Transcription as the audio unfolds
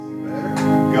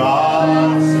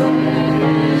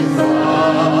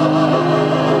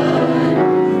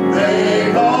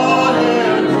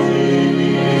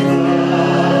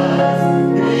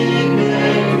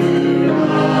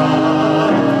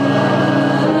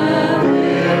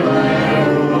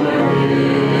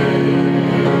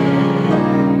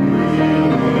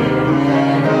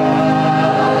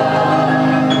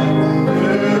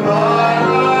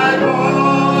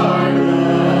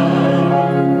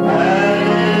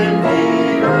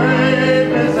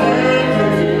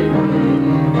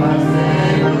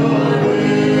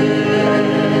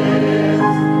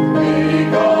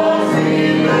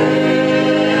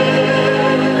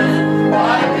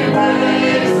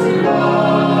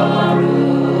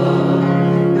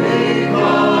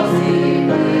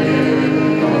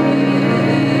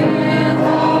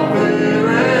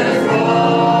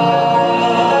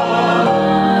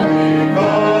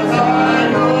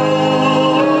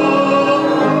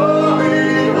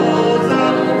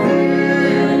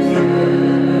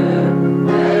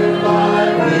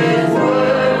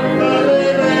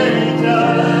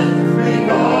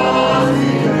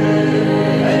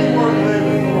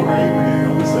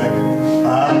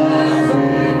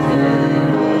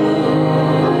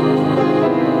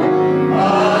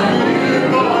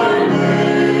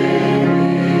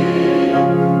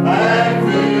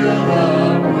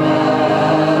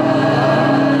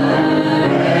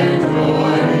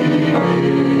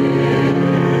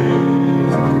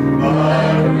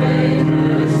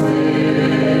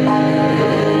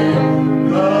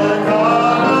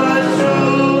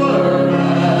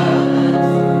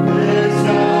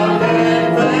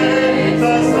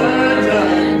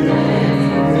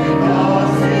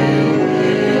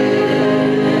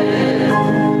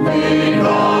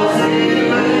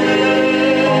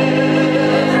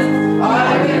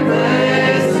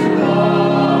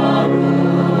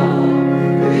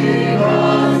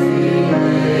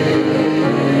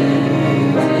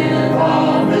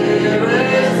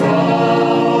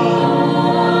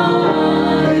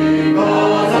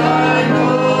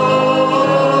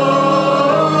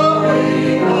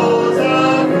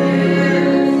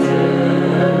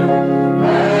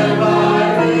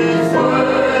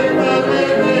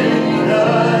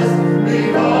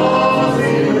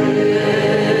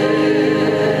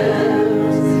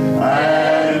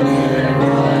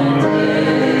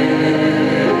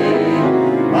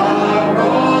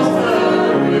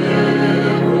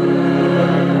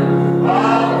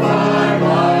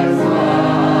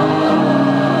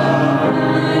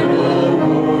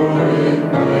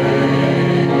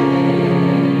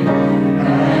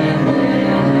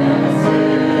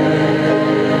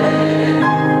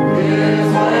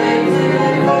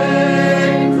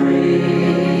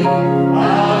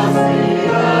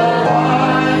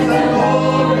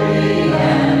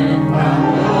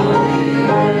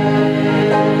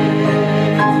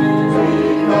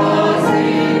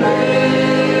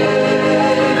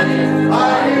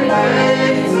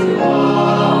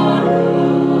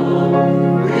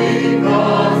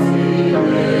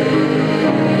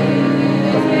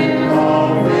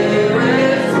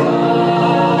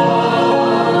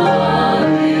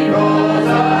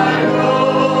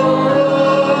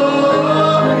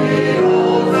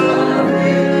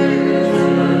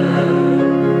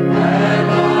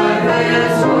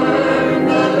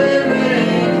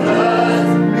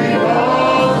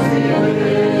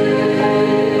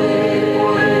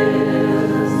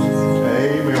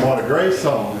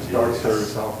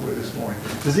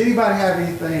Anybody have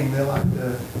anything they'd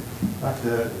like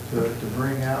to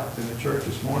bring out in the church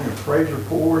this morning, a praise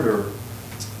report, or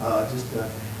just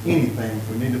anything? If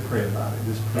we need to pray about it,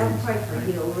 just Y'all please. pray for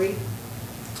Hillary.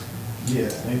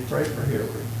 Yes, need to pray for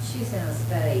Hillary. She's in a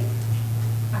state,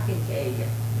 I can tell you,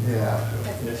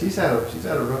 Yeah, she's had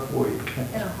a rough week.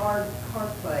 in a hard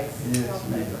place. Yes, Y'all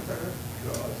pray yeah. for her.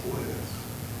 God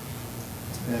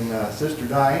bless. And Sister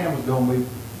Diane was going to be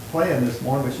playing this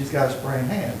morning, but she's got a sprained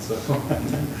hand, so.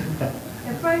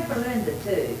 And pray for Linda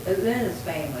too, Linda's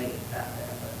family,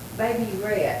 baby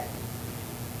Rhett.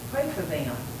 Pray for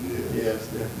them, Yes,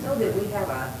 so definitely. that we have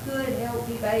a good,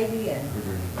 healthy baby and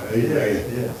Amen.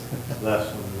 Yes,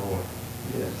 Bless them, Lord.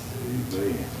 yes.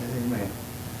 Amen. Amen.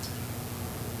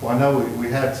 Well, I know we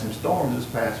had some storms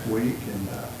this past week, and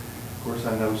of course,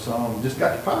 I know some just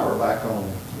got the power back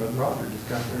on. Brother Roger just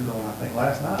got theirs on, I think,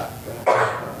 last night.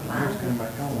 Yours came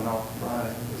back on, went off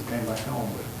Friday, just came back on,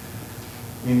 but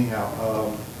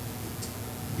anyhow,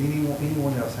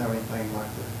 anyone else have anything like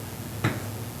that?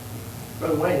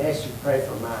 Brother Wayne asked you to pray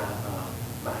for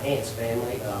my aunt's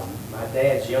family. My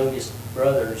dad's youngest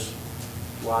brother's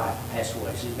wife passed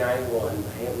away. She's 91,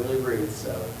 my Aunt Willie Ruth.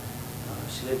 So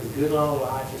she lived a good long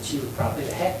life, and she was probably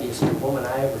the happiest woman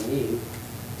I ever knew.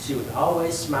 She was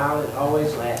always smiling,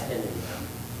 always laughing.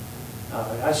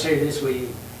 And I shared this with you.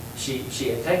 She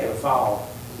had taken a fall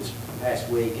this past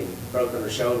week and broken her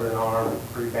shoulder and arm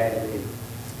pretty badly.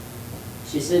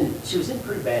 She was in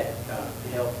pretty bad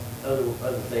health,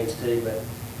 other things too, but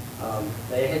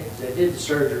they did the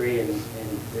surgery and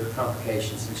there were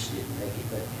complications and she didn't make it.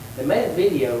 But they made a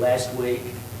video last week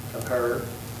of her,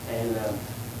 and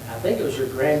I think it was her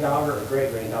granddaughter or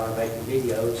great-granddaughter making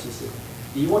videos. She said,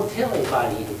 "Do you want to tell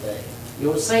anybody anything? You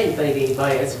want to say anything to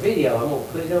anybody? It's a video. I'm going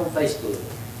to put it on Facebook."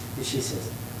 And she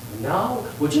says, "No,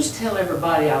 well, just tell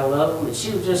everybody I love them." And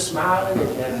she was just smiling,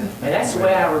 and that's the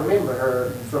way I remember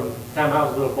her from the time I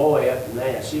was a little boy up to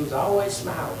now. She was always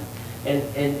smiling, and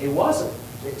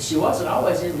she wasn't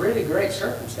always in really great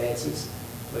circumstances,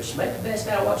 but she made the best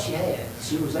out of what she had.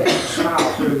 She was able to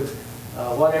smile through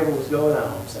whatever was going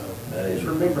on. So just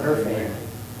remember her family.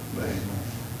 Amen.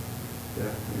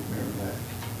 Definitely remember that.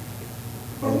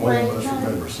 Well, one of us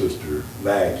remember Sister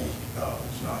Maggie.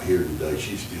 Is not here today.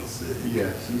 She's still sick.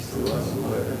 Yeah, she's still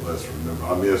alive. Let's remember.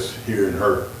 I miss hearing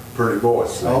her pretty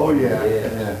voice. Oh, yeah,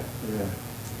 Yeah.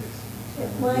 yeah.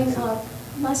 Wayne,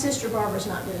 my sister Barbara's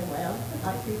not doing well. I'd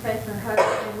like to pray for her,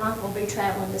 and Mike will be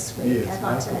traveling this week. Yes, I'd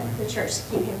like to, the church to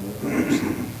keep him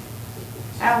in.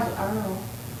 How's Earl?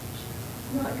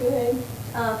 Not good.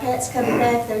 Pat's coming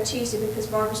back though Tuesday because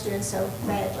Barbara's doing so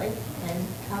badly, and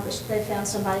I wish they found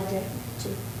somebody to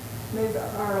move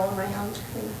Earl around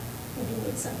when he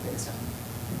needs something. So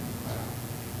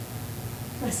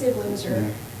my siblings are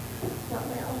not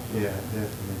well. Yeah,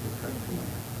 definitely. Pray for them.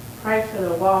 Pray for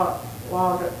the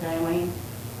Waldrop family,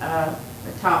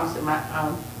 the Thompson,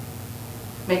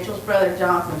 Mitchell's brother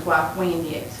Jonathan's wife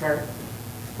Wendy. It's her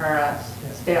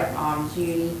stepmom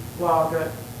Judy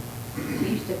Waldrop. She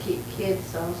used to keep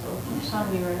kids also. Some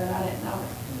of you read it, I didn't know it.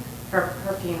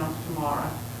 Her funeral's tomorrow.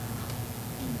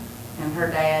 And her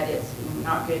dad is in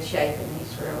not good shape, and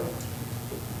he's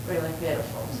really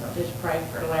pitiful. So just pray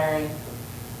for Larry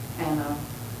and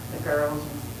the girls.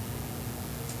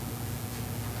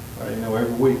 Well, you know,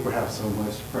 every week we have so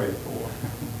much to pray for.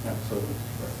 Have so much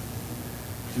to pray.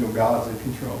 But you know, God's in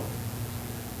control.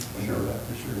 I know that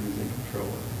for sure. He's in control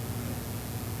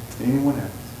of it. Anyone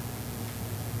else?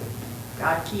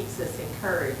 God keeps us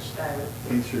encouraged though.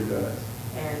 He sure does.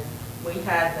 And we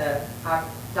had I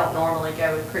don't normally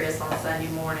go with Chris on Sunday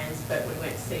mornings, but we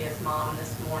went to see his mom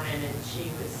this morning, and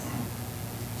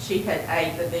she had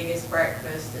ate the biggest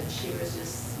breakfast, and she was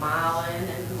just smiling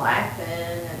and laughing,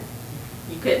 and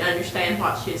you couldn't understand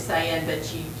what she was saying,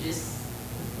 but you just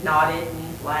nodded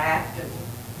and laughed, and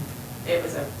it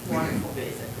was a wonderful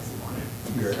visit this morning.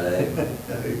 Great.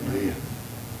 Amen.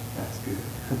 That's good.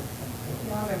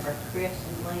 I remember Chris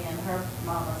and Lynn, her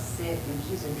mama's sick and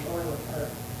she's in Florida with her.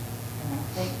 And I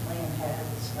think Lynn had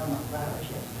the stomach virus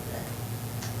yesterday.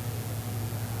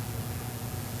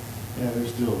 Yeah,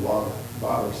 there's still a lot of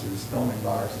viruses, stomach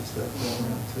virus and stuff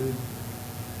going around too.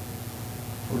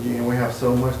 Again, we have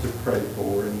so much to pray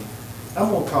for, and I'm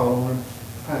going to call on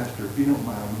Pastor, if you don't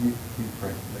mind, you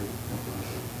pray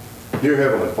for me. Dear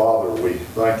Heavenly Father, we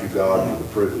thank you, God, for the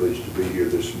privilege to be here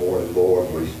this morning,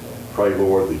 Lord. We pray,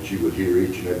 Lord, that you would hear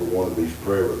each and every one of these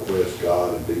prayer requests,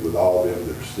 God, and be with all them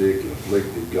that are sick and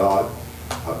afflicted, God.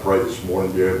 I pray this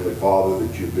morning, dear Heavenly Father,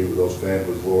 that you'd be with those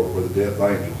families, Lord, where the death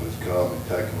angel has come and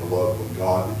taken a loved one,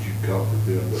 God, that you'd comfort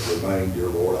them that remain, dear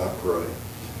Lord, I pray.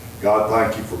 God,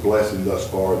 thank you for blessing thus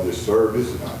far in this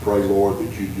service, and I pray, Lord,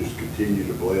 that you just continue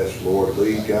to bless, Lord,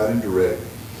 lead, guide, and direct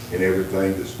in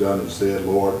everything that's done and said,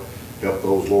 Lord. Help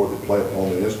those, Lord, that play upon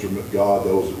the instrument, God,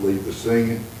 those that lead the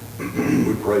singing.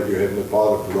 We pray, dear Heavenly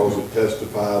Father, for those that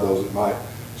testify, those that might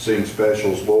sing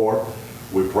specials, Lord.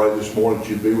 We pray this morning that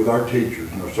you'd be with our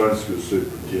teachers and our Sunday school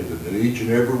superintendent and each and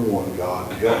every one,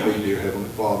 God. And help me, dear Heavenly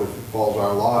Father, if it falls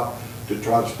our lot to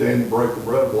try to stand and break the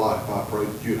bread of life, I pray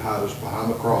that you'd hide us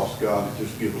behind the cross, God, and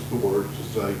just give us the words to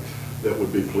say that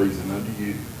would be pleasing unto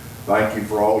you. Thank you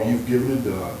for all you've given and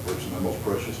done. For it's in the most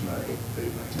precious name.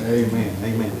 Amen. Amen,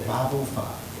 amen. 505.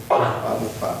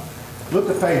 505. Look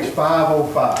at page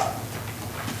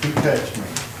 505. He touched me.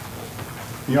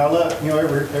 You know, I love, you know,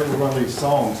 every one of these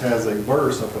songs has a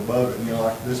verse up above it. You know,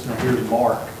 like this one here is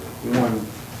Mark 1,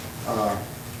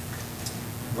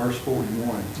 verse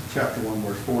 41. Chapter 1,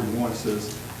 verse 41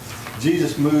 says,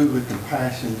 Jesus moved with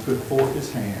compassion, put forth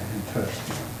his hand and touched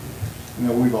him. You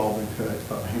know, we've all been touched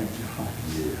by the hand of God.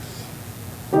 Yes.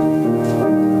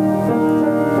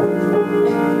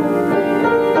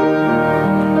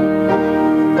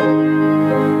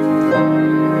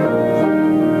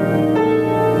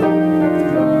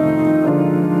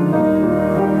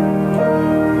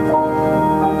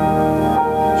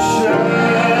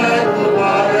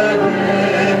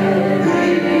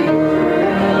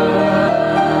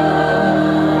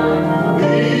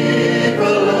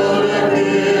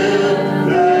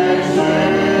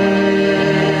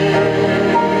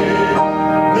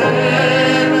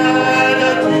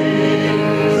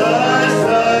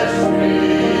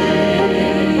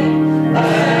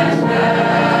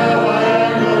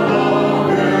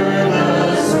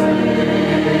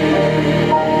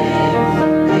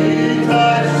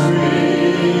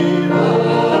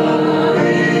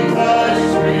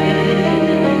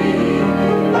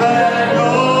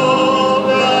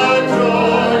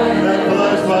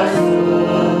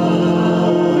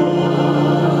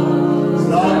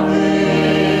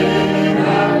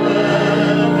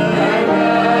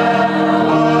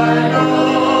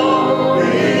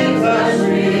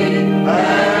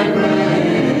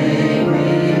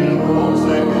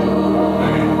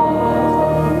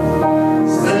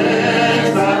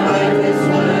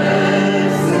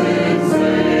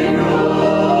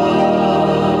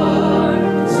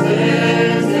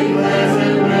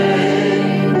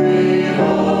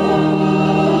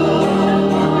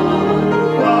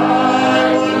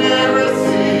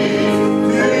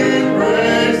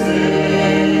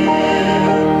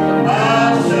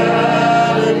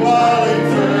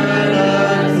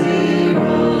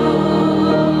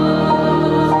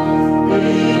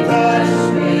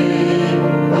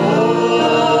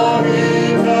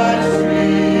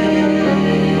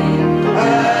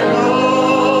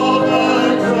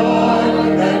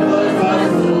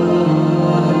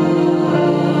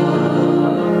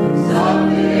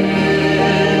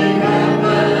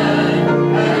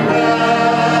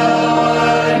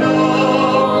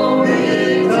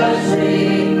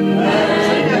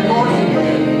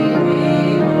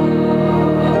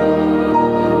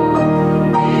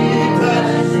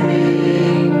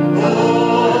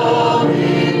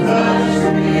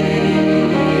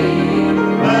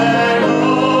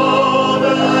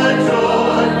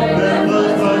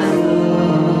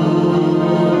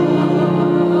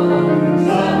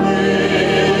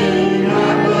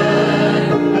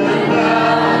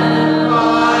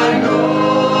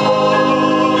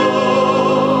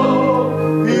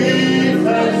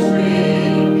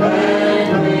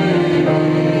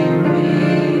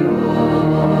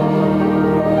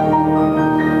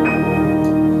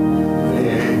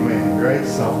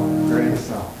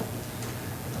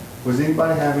 Does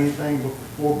anybody have anything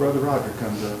before Brother Roger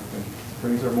comes up and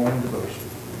brings our morning devotion?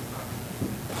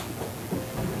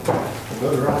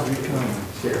 Brother Roger, you come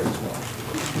and share this one.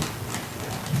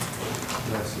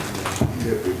 Bless you,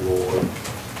 Help me, Lord.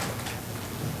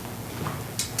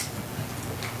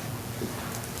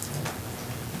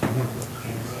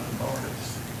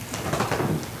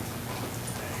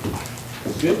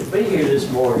 Good to be here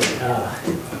this morning.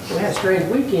 We had a strange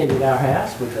weekend at our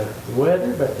house with the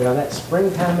weather, but that's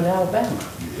springtime in Alabama.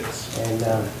 Yes. And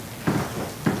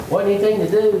wasn't anything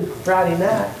to do Friday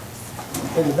night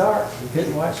in the dark. We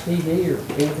couldn't watch TV or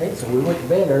anything, so we went to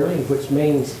bed early, which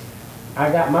means I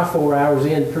got my 4 hours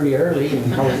in pretty early,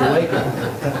 and I was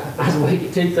awake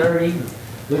at 2:30,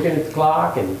 looking at the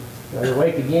clock, and I was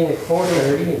awake again at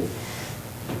 4:30, and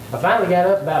I finally got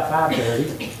up about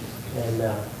 5:30, and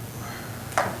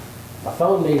my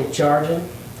phone needed charging,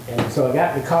 and so I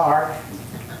got in the car.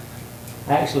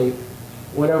 I actually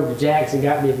went over to Jackson,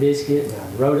 got me a biscuit, and I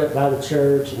rode up by the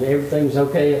church, and everything was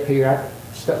okay up here. I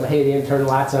stuck my head in, turned the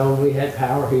lights on, we had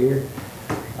power here.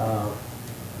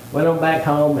 Went on back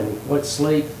home and went to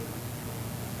sleep.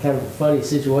 Kind of a funny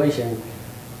situation.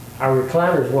 Our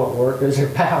recliners won't work because they're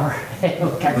power.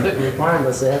 I couldn't recline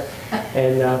myself.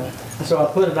 And so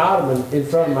I put an ottoman in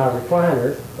front of my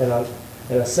recliner, and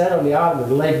I sat on the ottoman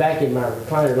and lay back in my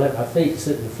recliner, let my feet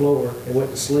sit on the floor, and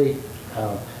went to sleep.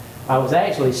 I was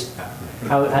actually,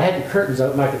 I had the curtains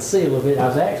open, I could see a little bit. I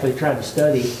was actually trying to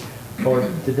study for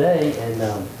today, and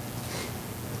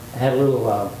I had a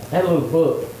little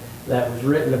book that was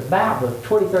written about the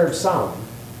 23rd Psalm,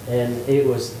 and it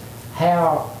was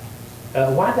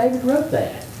why David wrote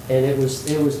that, and it was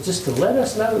just to let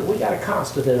us know that we got a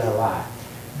constant in our life,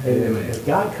 and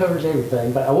God covers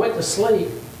everything. But I went to sleep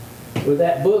with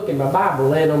that book and my Bible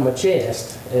laying on my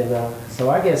chest, and so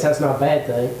I guess that's not a bad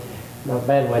thing, not a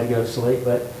bad way to go to sleep.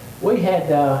 But we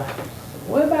had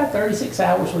about 36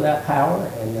 hours without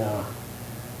power, and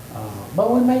but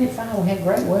we made it fine. We had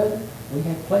great weather. We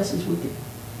had places we could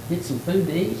get some food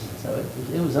to eat, so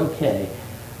it was okay.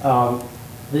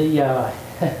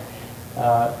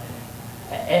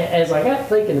 As I got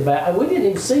thinking about it, we didn't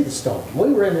even see the storm.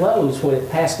 We were in Lowe's when it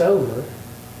passed over,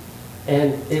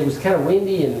 and it was kind of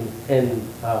windy and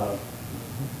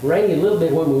rainy a little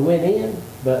bit when we went in,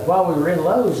 but while we were in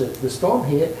Lowe's, the storm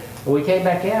hit, and we came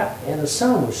back out, and the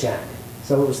sun was shining.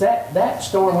 So it was that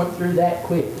storm went through that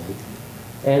quickly.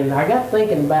 And I got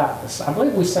thinking about this. I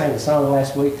believe we sang a song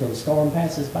last week, "Till the Storm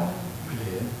Passes By."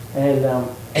 And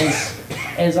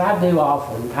as I do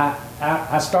often,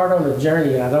 I start on a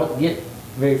journey and I don't get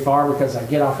very far because I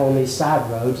get off on these side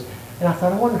roads. And I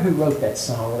thought, I wonder who wrote that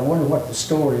song, and I wonder what the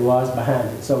story was behind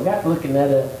it. So I got looking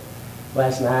that up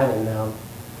last night, and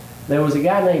there was a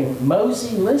guy named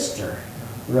Mosey Lister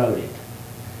wrote it.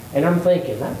 And I'm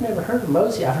thinking, I've never heard of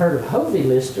Mosey. I've heard of Hovey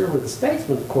Lister with the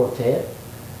Statesman Quartet.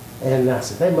 And I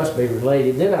said, they must be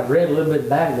related. Then I read a little bit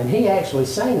about him, and he actually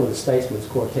sang with the Statesman's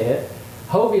Quartet.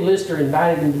 Hovey Lister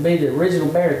invited him to be the original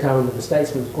baritone of the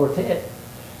Statesman's Quartet.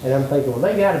 And I'm thinking, well,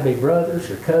 they got to be brothers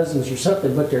or cousins or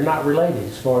something, but they're not related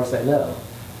as far as they know.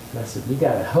 And I said, you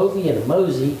got a Hovey and a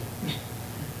Mosey.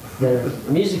 They're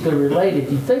musically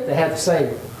related. You'd think they had the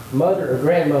same mother or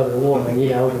grandmother woman, you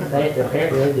know, but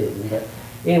apparently they didn't. But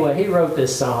anyway, he wrote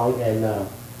this song, and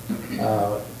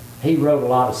he wrote a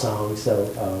lot of songs,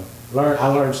 so I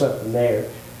learned something there.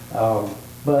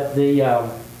 But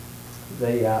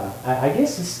I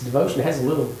guess this devotion has a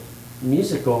little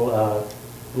musical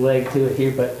leg to it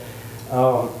here. But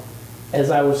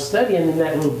as I was studying in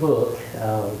that little book,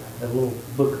 a little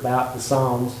book about the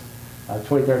Psalms,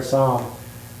 23rd Psalm,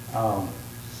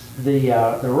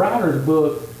 the writer of the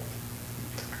book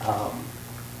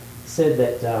said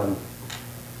that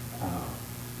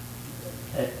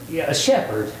a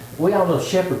shepherd, we all know a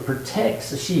shepherd protects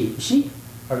the sheep. Sheep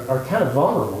are kind of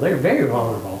vulnerable. They're very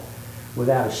vulnerable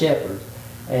without a shepherd.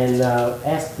 And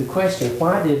asked the question,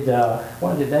 why did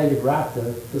David write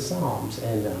the Psalms?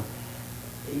 And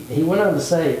he went on to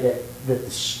say that the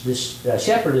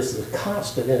shepherd is the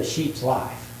constant in a sheep's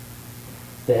life.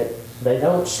 That they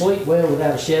don't sleep well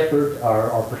without a shepherd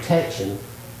or protection.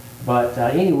 But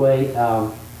anyway,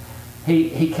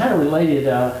 he kind of related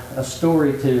a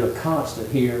story to a constant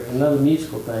here, another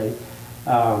musical thing.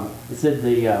 It said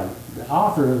the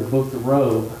author of the book, The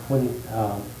Robe, when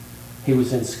he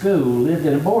was in school, lived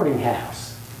in a boarding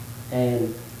house.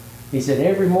 And he said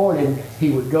every morning he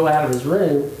would go out of his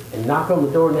room and knock on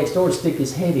the door next door and stick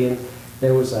his head in.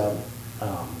 There was a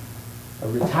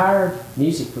retired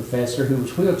music professor who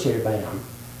was wheelchair bound.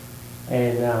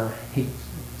 And he'd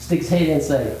stick his head in and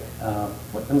say,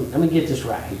 let me get this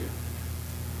right here.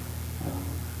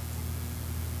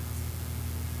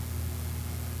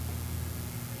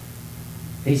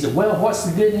 He said, well, what's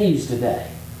the good news today?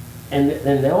 And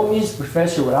the old music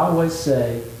professor would always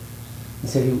say, he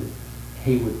said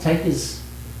he would take his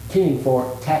tuning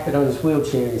fork, tap it on his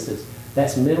wheelchair, and he says,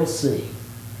 that's middle C.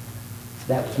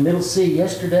 That was middle C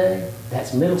yesterday,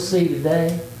 that's middle C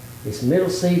today, it's middle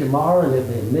C tomorrow, and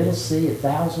it'll be a middle C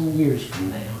 1,000 years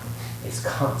from now. It's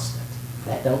constant.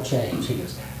 That don't change. He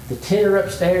goes, the tenor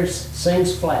upstairs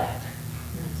sings flat.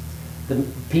 The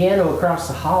piano across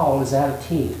the hall is out of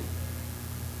tune.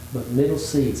 But middle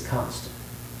C is constant.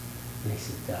 And he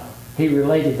said, he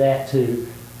related that to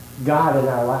God in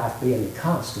our life being the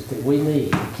constant that we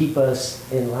need to keep us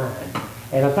in line.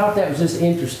 And I thought that was just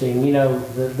interesting. You know,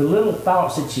 the little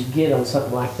thoughts that you get on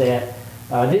something like that.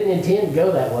 I didn't intend to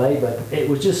go that way, but it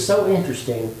was just so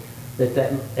interesting that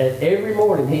every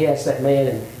morning he asked that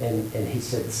man, and he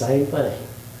said the same thing.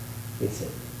 He said,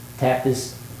 tapped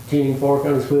his tuning fork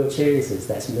on his wheelchair, he says,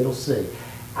 that's middle C.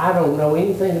 I don't know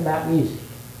anything about music,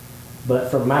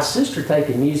 But from my sister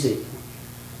taking music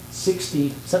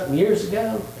 60-something years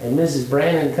ago, and Mrs.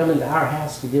 Brandon coming to our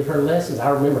house to give her lessons, I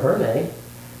remember her name.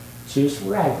 She was from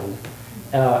Ragland.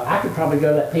 I could probably go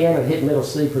to that piano and hit middle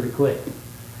C pretty quick.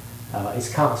 It's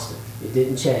constant. It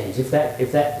didn't change. If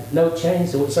that note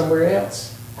changed and went somewhere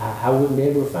else, I wouldn't be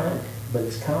able to find it. But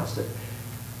it's constant.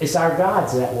 It's our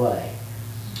God's that way.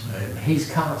 Amen. He's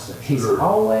constant. He's Sure.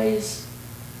 always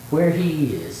where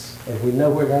He is, and we know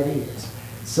where that is.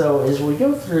 So as we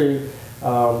go through,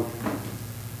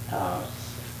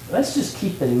 let's just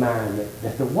keep in mind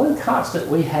that the one constant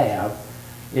we have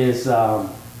is God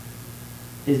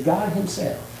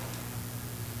Himself.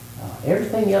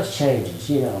 Everything else changes,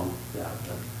 you know.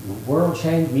 The world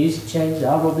changed, music changed,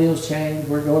 automobiles changed.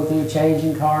 We're going through a change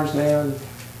in cars now, and,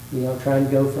 you know, trying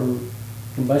to go from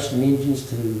combustion engines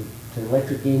to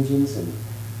electric engines and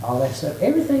all that stuff.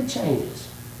 Everything changes.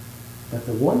 But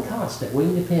the one constant we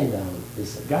can depend on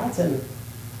is that God's in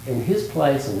His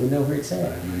place, and we know where it's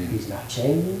at. Amen. He's not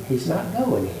changing. He's not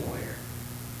going anywhere.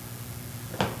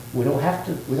 We don't have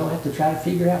to try to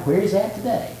figure out where He's at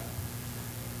today.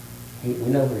 We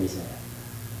know where He's at.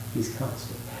 He's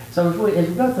constant. So as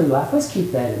we go through life, let's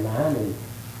keep that in mind and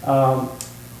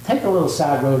take a little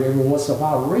side road every once in a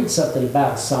while. Read something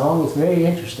about a song. It's very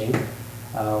interesting.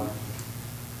 From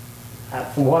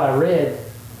what I read,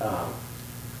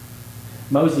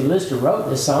 Mosey Lister wrote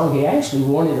this song. He actually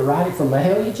wanted to write it for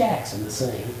Mahalia Jackson to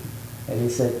sing. And he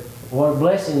said, what a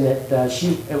blessing that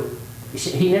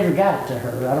he never got it to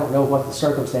her. I don't know what the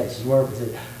circumstances were, but he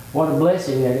said, what a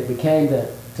blessing that it became to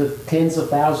tens of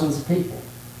thousands of people.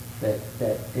 That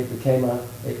it became a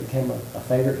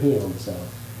favorite hymn. So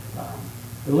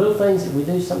the little things that we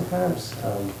do sometimes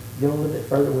go a little bit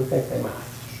further than we think they might.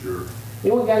 Sure.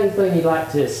 Anyone got anything you'd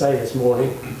like to say this morning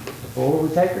before we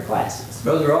take our classes?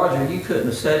 Brother Roger, you couldn't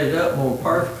have set it up more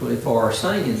perfectly for our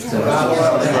singing today.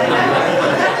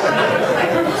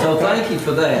 So thank you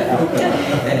for that.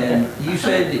 And you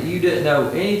said that you didn't know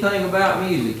anything about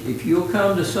music. If you'll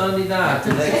come to Sunday night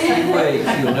the next few weeks,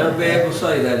 you'll never be able to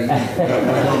say that again.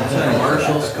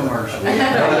 Commercials.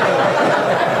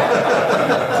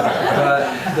 But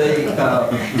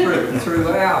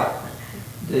throughout,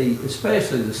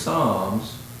 especially the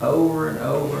Psalms, over and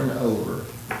over and over,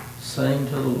 sing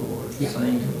to the Lord,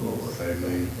 sing to the Lord.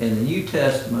 Amen. In the New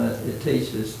Testament, it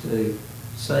teaches us to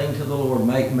sing to the Lord,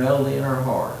 make melody in our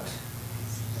hearts.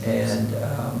 And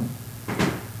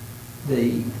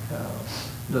the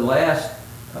last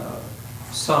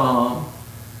psalm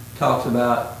talks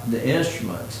about the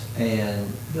instruments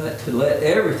and that to let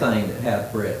everything that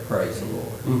hath breath praise the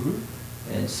Lord.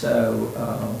 Mm-hmm. And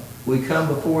so we come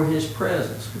before His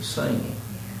presence with singing.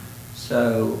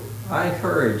 So I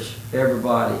encourage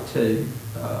everybody to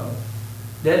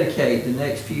dedicate the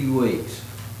next few weeks.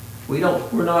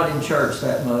 We're not in church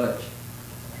that much.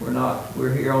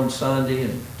 We're here on Sunday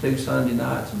and 2 Sunday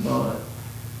nights a month.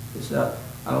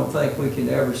 I don't think we can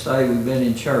ever say we've been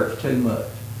in church too much.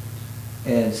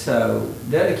 And so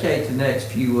dedicate the next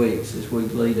few weeks as we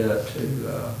lead up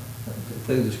to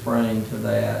through the spring to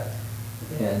that.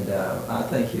 And I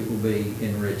think it will be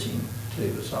enriching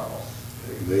to us all.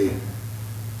 Amen.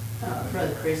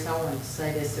 Brother Chris, I wanted to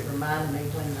say this. It reminded me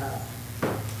when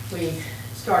we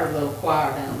started a little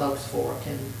choir down at Locust Fork,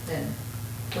 and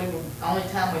only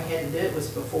time we had to do it was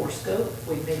before school.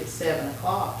 We'd meet at 7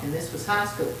 o'clock, and this was high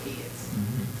school kids.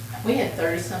 Mm-hmm. We had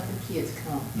 30-something kids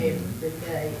come every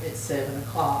day at 7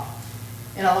 o'clock.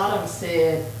 And a lot of them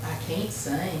said, I can't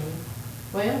sing.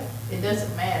 Well, it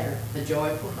doesn't matter. The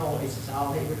joyful noise is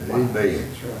all He requires.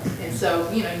 Amen. And so,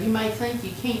 you know, you may think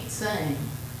you can't sing.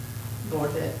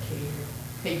 Lord doesn't care.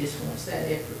 He just wants that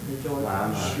effort and the joy.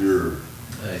 Sure.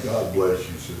 God bless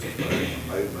you, Sister Pam.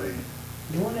 Amen.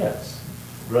 Anyone else?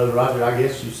 Brother Roger, I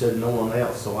guess you said no one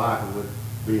else, so I would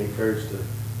be encouraged to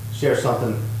share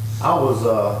something. I was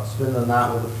spending the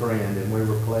night with a friend, and we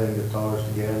were playing guitars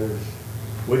together.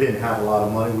 We didn't have a lot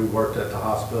of money. We worked at the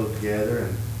hospital together,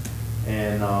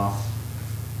 and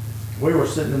we were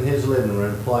sitting in his living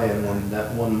room playing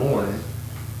one morning,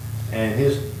 and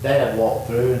his dad walked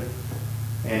through,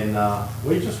 and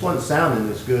we just wasn't sounding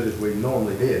as good as we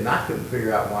normally did, and I couldn't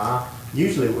figure out why.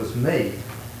 Usually it was me,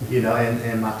 you know,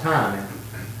 and my timing.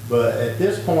 But at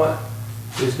this point,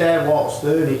 his dad walks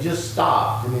through, and he just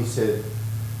stopped, and he said,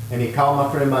 and he called my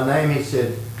friend by name. He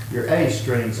said, "Your A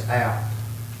string's out."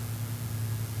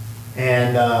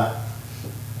 And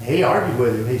he argued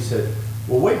with him. He said,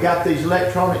 "Well, we got these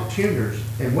electronic tuners,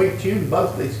 and we tuned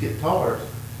both these guitars."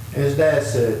 And his dad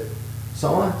said,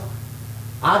 "Son,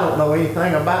 I don't know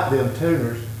anything about them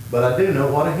tuners, but I do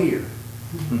know what I hear."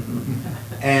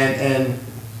 And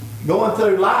going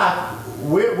through life,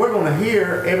 we're gonna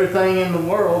hear everything in the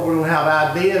world. We're gonna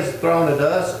have ideas thrown at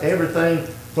us, everything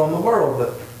from the world.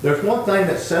 But there's one thing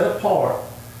that's set apart.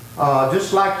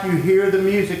 Just like you hear the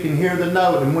music and hear the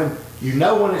note, and when you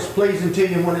know when it's pleasing to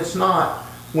you and when it's not,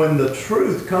 when the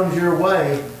truth comes your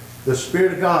way, the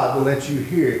Spirit of God will let you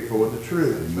hear it for the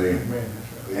truth. Amen.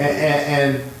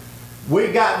 And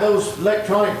we got those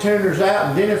electronic tuners out,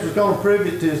 and Dennis was going to prove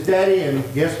it to his daddy, and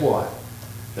guess what?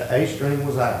 The A string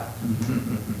was out.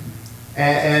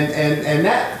 and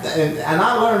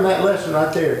I learned that lesson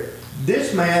right there.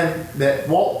 This man that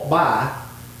walked by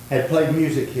had played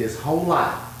music his whole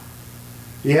life.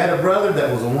 He had a brother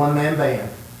that was a one-man band.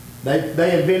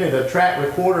 They invented a track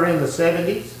recorder in the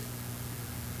 70s,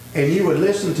 and you would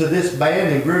listen to this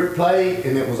band and group play,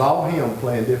 and it was all him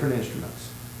playing different instruments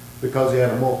because he had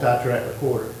a multi-track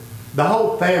recorder. The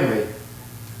whole family,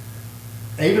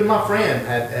 even my friend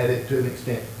had it to an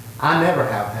extent. I never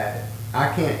have had it.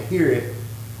 I can't hear it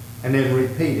and then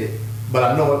repeat it, but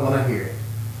I know it when I hear it.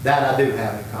 That I do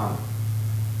have in common.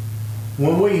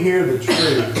 When we hear the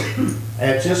truth,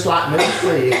 and it's just like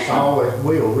music, it's always,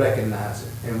 we'll recognize it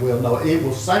and we'll know it. It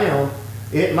will sound,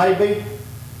 it may be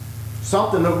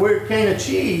something that we can't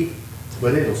achieve,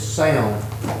 but it'll sound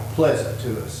pleasant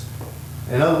to us.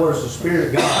 In other words, the Spirit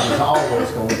of God is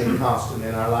always going to be constant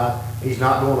in our life. He's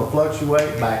not going to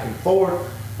fluctuate back and forth,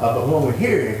 but when we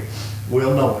hear Him,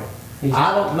 we'll know it.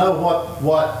 I don't know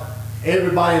what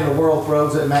everybody in the world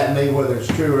throws at me, whether it's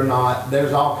true or not.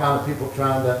 There's all kinds of people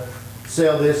trying to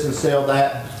sell this and sell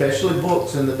that, especially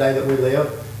books in the day that we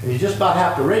live. And you just about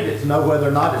have to read it to know whether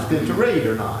or not it's good to read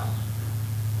or not.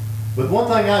 But one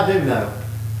thing I do know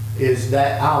is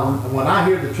that when I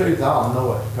hear the truth, I'll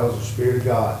know it because of the Spirit of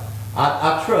God.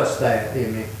 I trust that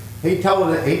in me. He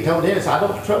told Dennis, I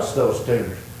don't trust those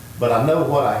tuners, but I know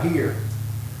what I hear.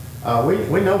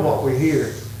 We know what we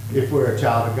hear if we're a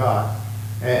child of God.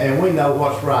 And we know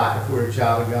what's right if we're a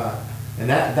child of God. And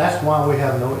that's why we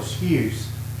have no excuse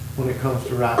when it comes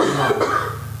to right and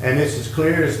wrong. And it's as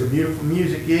clear as the beautiful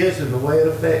music is, and the way it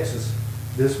affects us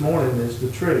this morning is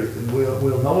the truth. And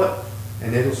we'll know it,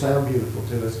 and it'll sound beautiful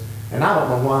to us. And I don't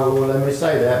know why the Lord let me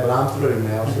say that, but I'm through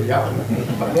now, so y'all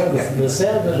can. The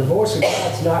sound of the voice of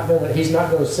God's he's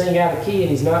not gonna sing out of key, and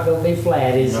he's not gonna be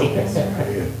flat, is he?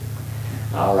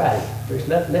 All right, if there's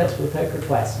nothing else, we'll take our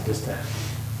class at this time.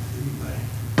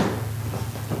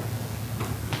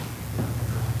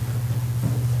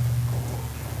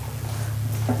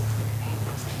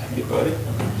 Hey, buddy. Good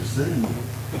to see you.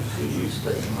 Good to see you.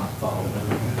 Stay in my phone.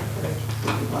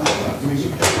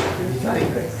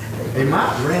 They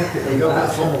might rent it and go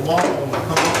up on the wall and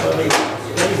come up with it.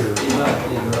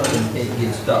 It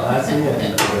gets stuck. That's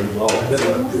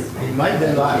it. He might be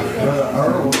like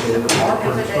Earl or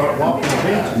Harper and start walking the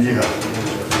benches. Yeah.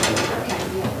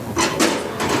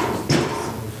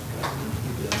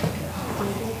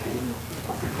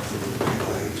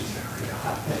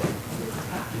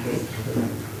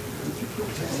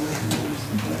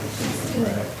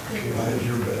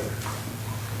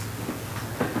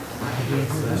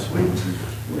 That's sweet.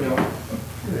 Well,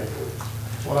 that's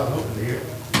what I'm hoping to hear.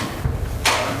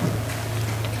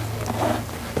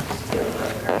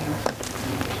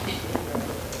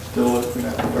 Still looking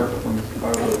at the dirt from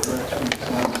our little direction.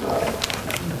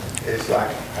 It's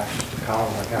like, I used to call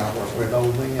him, I kind of work with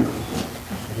old men.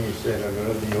 And he said, I'm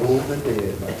gonna be old and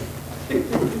dead, man.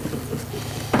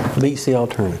 Beats the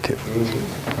alternative.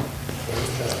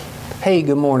 Hey,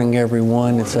 good morning,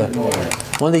 everyone. It's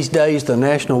one of these days the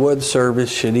National Weather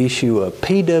Service should issue a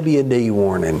PWD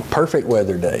warning. Perfect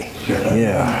weather day.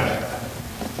 Yeah.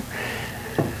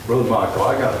 Brother Michael,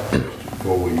 I got a question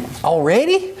for we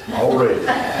Already? already,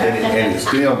 and it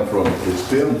stemmed from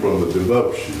the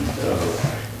devotion,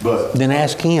 but Then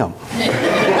ask him.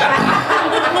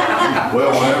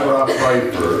 well, whenever I pray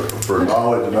for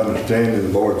knowledge and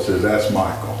understanding, the Lord says, "That's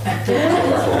Michael."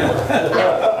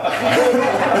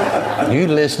 You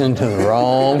listening to the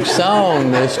wrong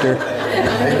song, mister.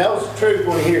 He knows the truth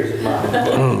when he hears it, Mike.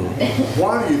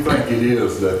 Why do you think it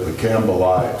is that the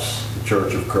Campbellites, the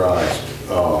Church of Christ,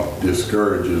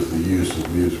 discourages the use of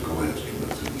musical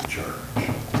instruments in the church?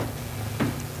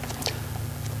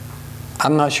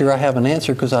 I'm not sure I have an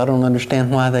answer because I don't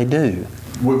understand why they do.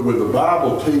 With the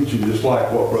Bible teaching, just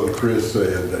like what Brother Chris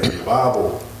said, the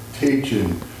Bible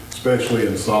teaching, especially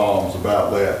in Psalms,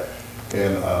 about that,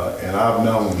 and I've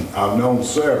known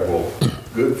several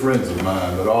good friends of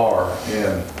mine that are,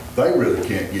 and they really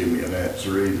can't give me an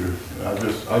answer either.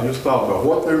 I just thought about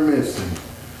what they're missing,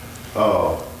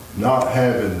 not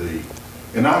having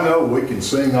and I know we can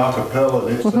sing a cappella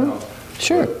and it sounds,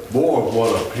 Sure. but boy,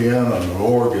 what a piano and an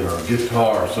organ or a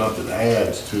guitar or something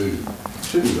adds to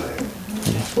consider that.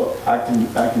 Well, I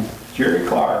can, Jerry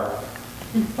Clark,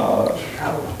 Well,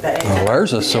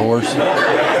 there's a source.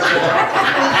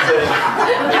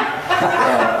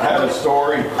 had a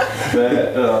story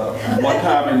that one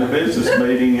time in the business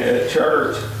meeting at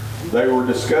church, they were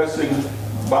discussing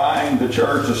buying the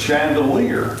church a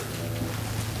chandelier.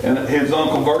 And his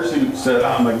Uncle Versi said,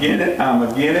 I'm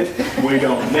against it, we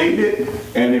don't need it,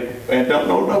 and don't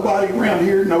know nobody around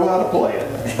here know how to play it.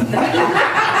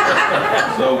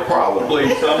 So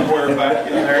probably somewhere back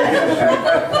in their history,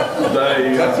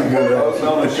 they was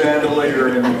on a chandelier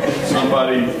and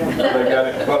they got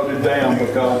it voted down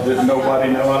because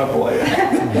nobody know how to play it.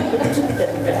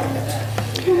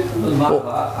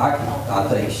 I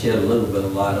think shed a little bit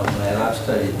of light on that. I've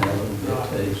studied that a little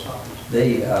bit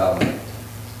too.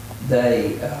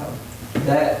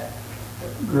 That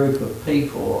group of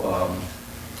people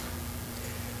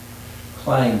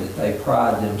claim that they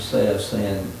pride themselves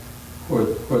in where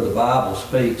the Bible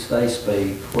speaks, they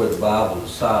speak. Where the Bible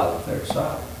is silent, they're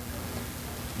silent.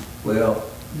 Well,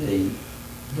 the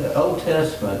Old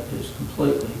Testament is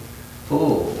completely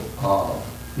full of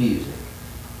music.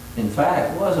 In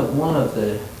fact, wasn't one of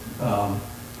the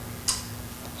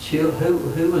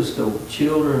who was the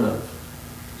children of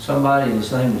somebody,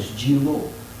 his name was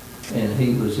Jubal, and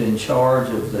he was in charge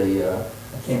of the, I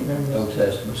can't remember the Old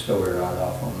Testament story right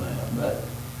off on that,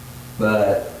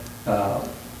 but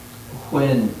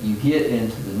when you get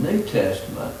into the New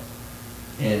Testament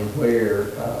and where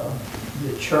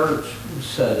the church was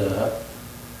set up,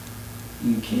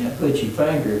 you can't put your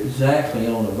finger exactly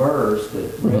on a verse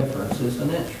that references an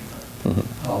instrument,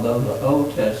 although the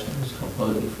Old Testament is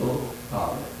completely full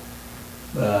of it.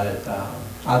 But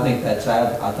I think it's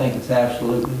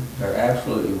absolutely, they're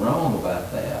absolutely wrong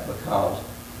about that, because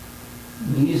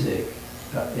music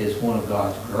is one of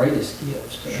God's greatest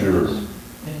gifts to us.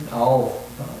 And all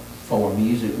form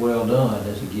music well done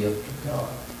is a gift of God.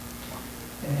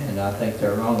 And I think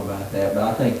they're wrong about that, but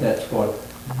I think that's what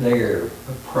their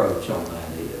approach on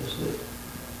that is, that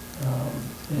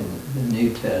in the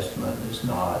New Testament does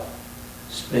not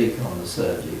speak on the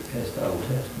subject as the Old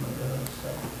Testament does. So.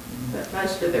 But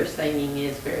most of their singing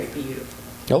is very beautiful.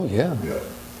 Oh, yeah.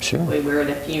 Sure. We were at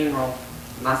a funeral.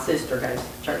 My sister goes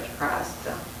to Church of Christ.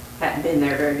 Hadn't been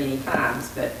there very many times,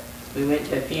 but we went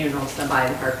to a funeral of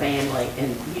somebody in her family,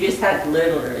 and you just had to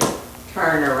literally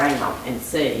turn around and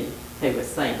see who was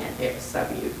singing. It was so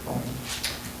beautiful.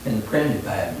 And the Primitive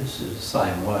Baptists is the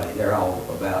same way. They're all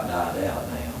about died out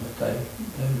now, but they were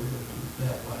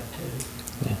that way too.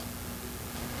 Yeah.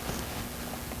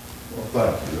 Well,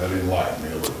 thank you, that enlightened me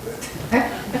a little bit.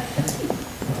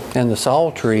 And the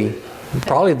psaltery,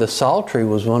 probably the psaltery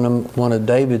was one of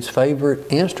David's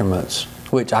favorite instruments,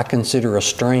 which I consider a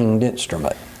stringed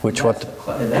instrument.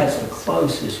 That's the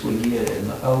closest we get in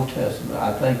the Old Testament.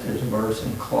 I think there's a verse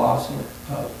in Colossians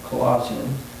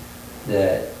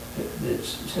that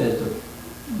says the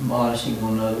admonishing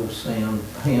one another with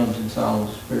hymns and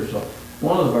songs of spiritual.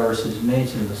 One of the verses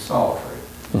mentions the psaltery.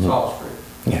 Psaltery.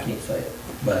 Yeah. I can't say it,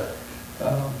 but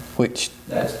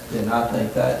and I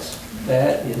think that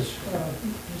is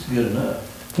good enough.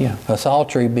 Yeah, a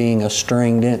psaltery being a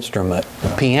stringed instrument.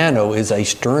 The piano is a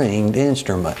stringed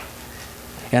instrument.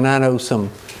 And I know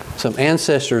some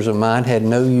ancestors of mine had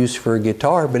no use for a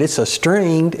guitar, but it's a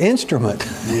stringed instrument.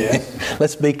 Yes.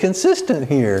 Let's be consistent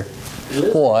here.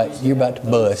 What? You're about to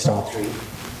bust.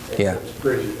 Yeah. It's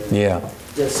pretty. Yeah.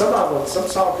 Some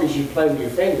psalteries you play with your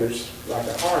fingers, like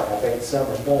a harp. I think some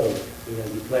are bowed.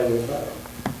 You play with a bow.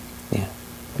 Yeah.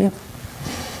 Yeah.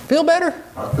 Feel better?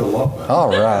 I feel a lot better. All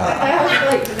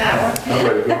right. I'm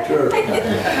ready to go to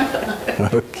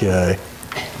church. Okay.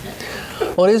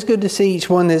 Well, it is good to see each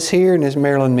one that's here, and as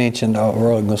Marilyn mentioned, we're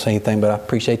not going to say anything, but I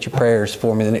appreciate your prayers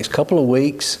for me the next couple of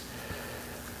weeks,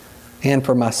 and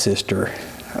for my sister.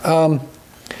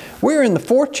 We're in the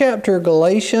 4th chapter of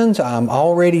Galatians. I'm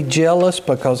already jealous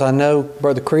because I know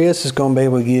Brother Chris is going to be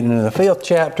able to get into the 5th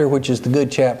chapter, which is the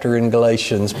good chapter in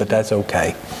Galatians, but that's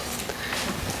okay.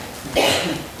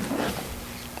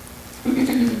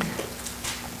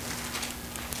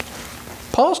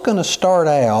 Paul's going to start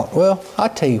out, well, I'll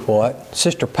tell you what,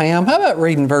 Sister Pam, how about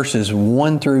reading verses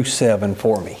 1 through 7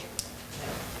 for me?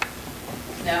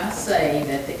 Now I say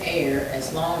that the heir,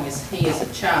 as long as he is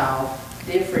a child,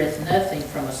 differeth nothing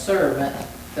from a servant,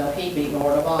 though he be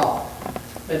Lord of all,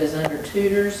 but is under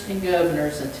tutors and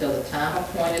governors until the time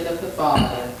appointed of the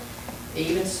Father.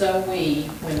 Even so we,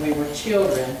 when we were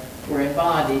children, were in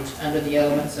bondage under the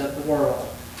elements of the world.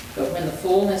 But when the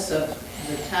fullness of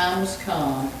the time was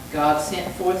come, God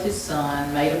sent forth His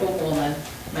Son, made of a woman,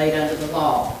 made under the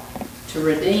law, to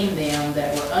redeem them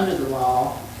that were under the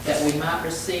law, that we might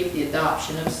receive the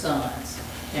adoption of sons.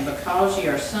 And because ye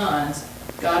are sons,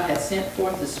 God hath sent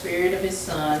forth the Spirit of his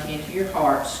Son into your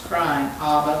hearts, crying,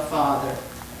 Abba, Father.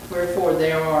 Wherefore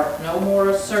thou art no more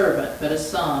a servant, but a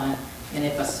son, and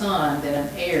if a son, then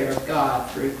an heir of God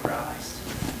through Christ.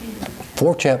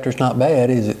 4 chapters not bad,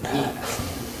 is it?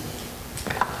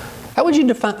 How would you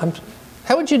define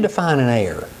an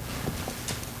heir?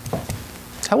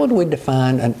 How would we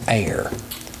define an heir?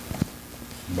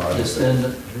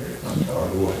 Descendant.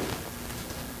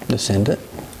 Descendant.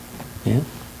 Yeah.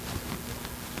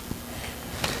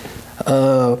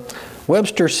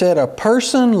 Webster said a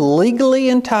person legally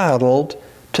entitled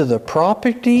to the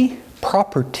property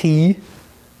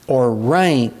or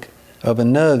rank of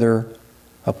another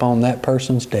upon that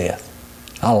person's death.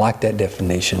 I like that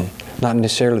definition. Not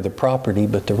necessarily the property,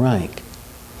 but the rank.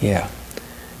 Yeah.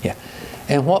 Yeah.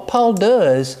 And what Paul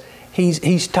does,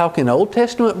 he's talking Old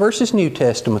Testament versus New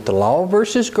Testament, the law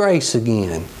versus grace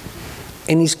again.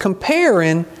 And he's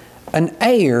comparing an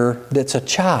heir that's a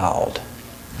child.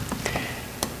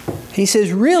 He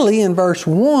says, really, in verse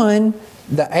 1,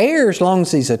 the heir, as long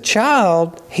as he's a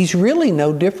child, he's really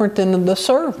no different than the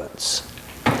servants.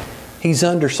 He's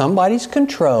under somebody's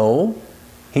control.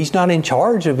 He's not in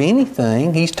charge of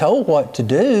anything. He's told what to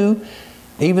do,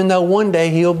 even though one day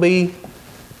he'll be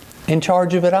in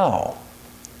charge of it all.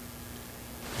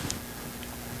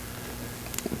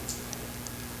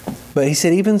 But he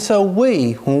said, even so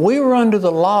when we were under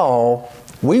the law,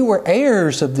 we were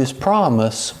heirs of this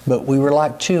promise, but we were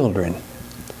like children.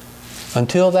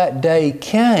 Until that day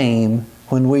came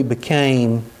when we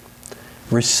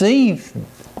received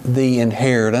the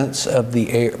inheritance of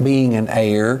the heir, being an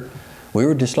heir. We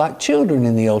were just like children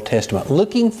in the Old Testament,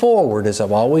 looking forward, as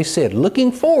I've always said,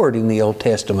 looking forward in the Old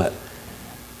Testament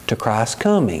to Christ's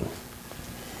coming.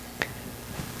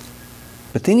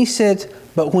 But then he said,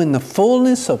 but when the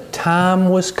fullness of time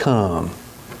was come.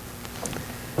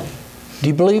 Do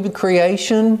you believe in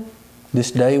creation? This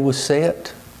day was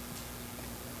set?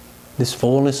 This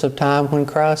fullness of time when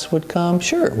Christ would come?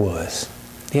 Sure it was.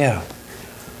 Yeah.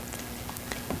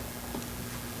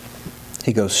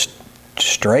 He goes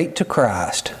straight to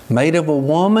Christ. Made of a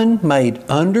woman, made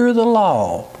under the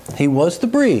law. He was the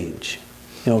bridge.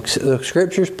 You know, the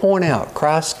Scriptures point out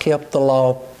Christ kept the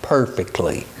law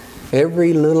perfectly.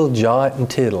 Every little jot and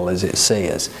tittle, as it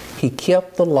says. He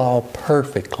kept the law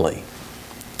perfectly.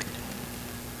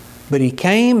 But He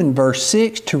came in verse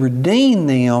 6 to redeem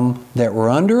them that were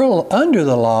under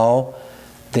the law,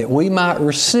 that we might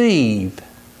receive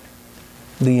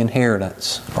the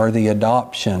inheritance or the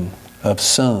adoption of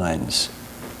sons.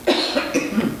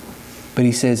 But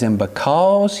He says, and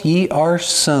because ye are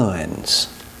sons.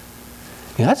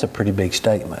 You know, that's a pretty big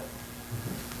statement.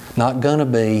 Not gonna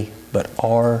be, but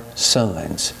are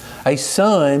sons. A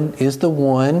son is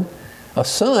entitled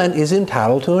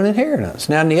to an inheritance.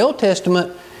 Now in the Old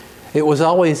Testament, it was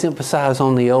always emphasized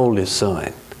on the oldest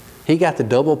son. He got the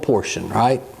double portion,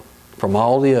 right? From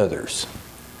all the others.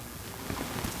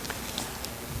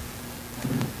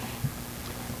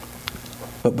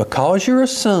 But because you're a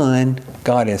son,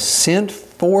 God has sent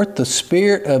forth the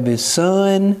Spirit of His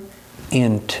Son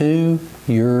into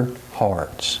your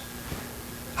hearts.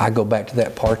 I go back to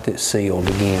that part that's sealed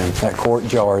again, that quart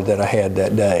jar that I had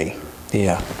that day.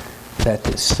 Yeah,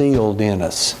 that's sealed in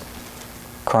us.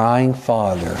 Crying,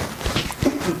 Father.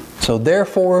 So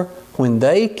therefore, when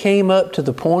they came up to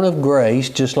the point of grace,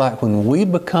 just like when we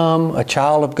become a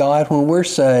child of God, when we're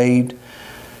saved,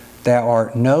 thou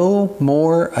art no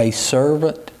more a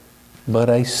servant, but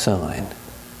a son.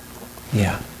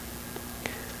 Yeah.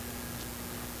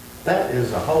 That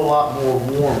is a whole lot more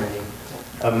warming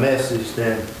a message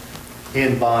than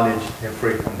in bondage and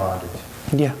free from bondage.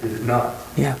 Yeah. Is it not?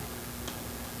 Yeah.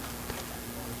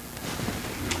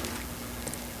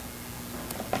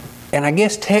 And I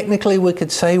guess technically we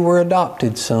could say we're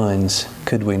adopted sons,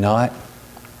 could we not?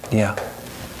 Yeah.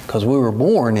 Because we were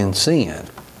born in sin.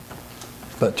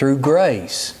 But through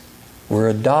grace, we're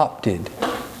adopted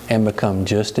and become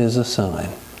just as a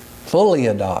son. Fully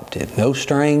adopted. No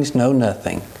strings, no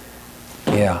nothing.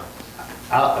 Yeah.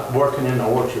 Out working in the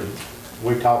orchard,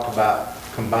 we talked about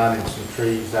combining some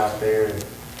trees out there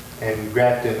and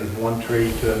grafting one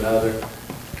tree to another.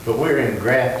 But we're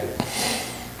engrafted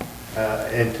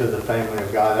into the family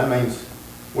of God. That means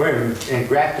we're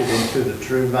engrafted into the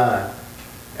true vine.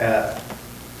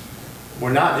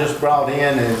 We're not just brought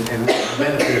in and the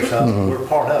benefits of it, we're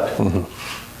part of it. Mm-hmm.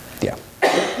 Yeah.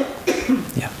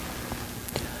 Yeah.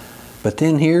 But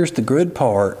then here's the good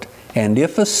part. And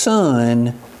if a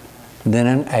son, then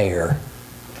an heir.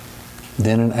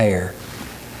 Then an heir.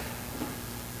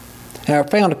 And I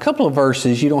found a couple of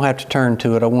verses, you don't have to turn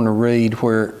to it, I want to read,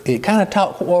 where it kind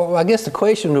of well, I guess the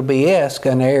question would be asked,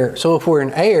 an heir. So if we're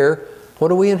an heir,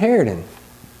 what are we inheriting?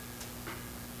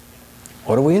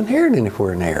 What are we inheriting if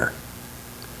we're an heir?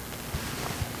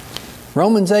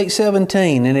 Romans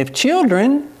 8:17, and if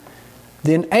children,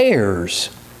 then heirs,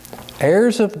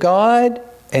 heirs of God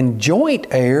and joint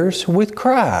heirs with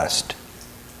Christ.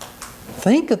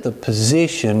 Think of the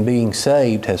position being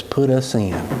saved has put us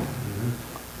in.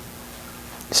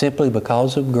 Simply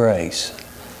because of grace.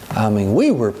 I mean,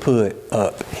 we were put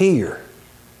up here.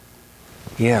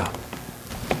 Yeah.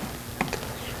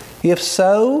 If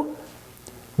so,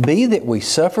 be that we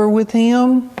suffer with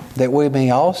Him, that we may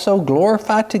also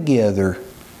glorify together.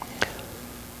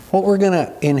 What we're going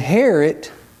to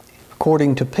inherit,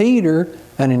 according to Peter,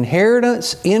 an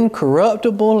inheritance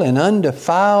incorruptible and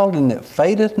undefiled and that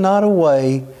fadeth not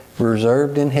away,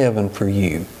 reserved in heaven for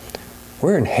you.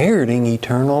 We're inheriting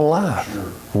eternal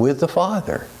life with the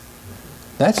Father.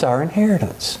 That's our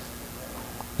inheritance.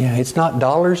 Yeah, it's not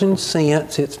dollars and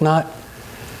cents. It's not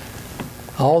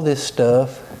all this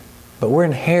stuff. But we're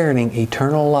inheriting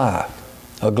eternal life.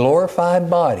 A glorified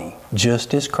body,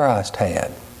 just as Christ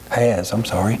has.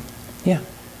 Yeah.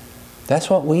 That's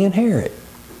what we inherit.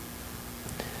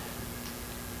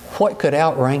 What could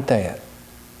outrank that?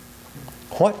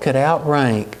 What could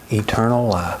outrank eternal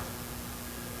life?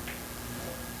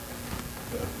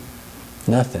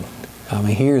 Nothing. I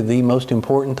mean, here the most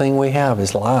important thing we have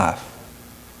is life.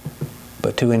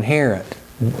 But to inherit.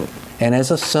 And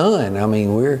as a son, I mean,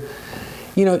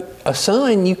 a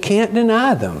son, you can't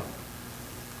deny them.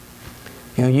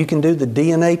 You can do the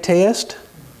DNA test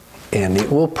and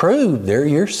it will prove they're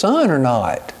your son or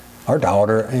not. Or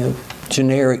daughter,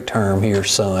 generic term here,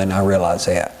 son, I realize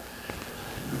that.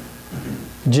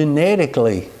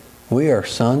 Genetically, we are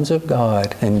sons of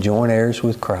God and joint heirs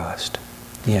with Christ.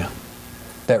 Yeah.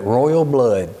 That royal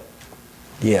blood,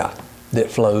 that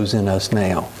flows in us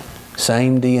now.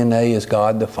 Same DNA as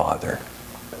God the Father.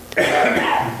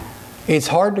 It's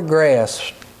hard to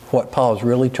grasp what Paul's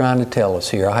really trying to tell us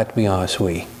here. I have to be honest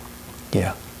with you.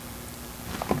 Yeah.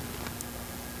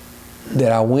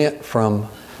 That I went from,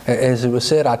 as it was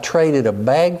said, I traded a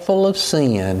bag full of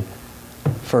sin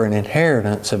for an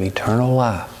inheritance of eternal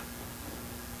life.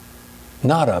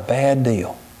 Not a bad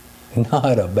deal.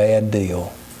 Not a bad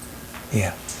deal.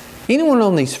 Yeah. Anyone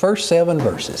on these first 7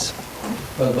 verses?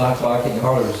 But Michael, I can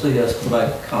hardly see us to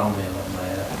make a comment on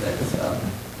that.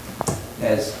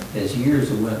 As years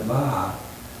have went by,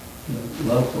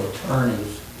 local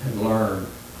attorneys have learned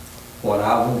what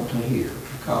I want to hear,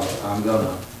 because I'm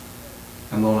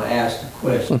gonna ask the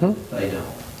question if they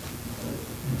don't.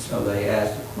 And so they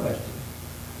ask the question.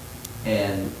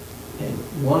 And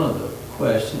one of the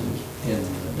questions in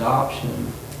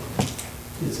adoption,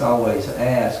 it's always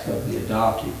asked of the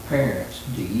adoptive parents,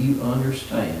 do you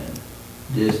understand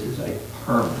this is a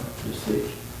permanent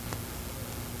decision?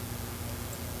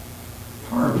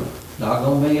 Permanent, not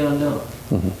going to be undone.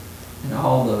 And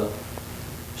all the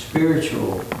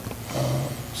spiritual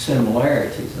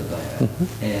similarities of that.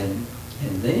 And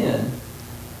then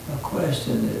a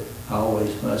question that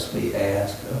always must be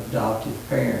asked of adoptive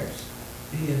parents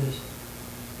is,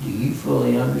 do you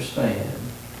fully understand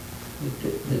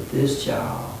that this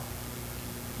child,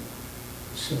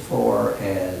 so far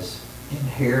as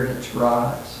inheritance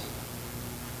rights,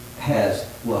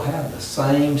 will have the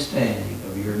same standing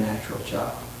of your natural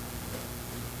child?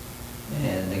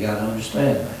 And they got to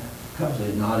understand that, because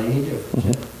there's not any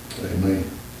difference. Amen.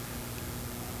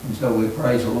 And so we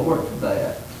praise the Lord for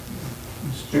that,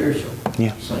 in spiritual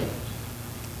sense.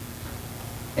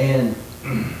 And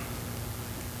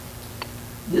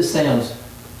this sounds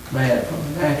bad from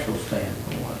a natural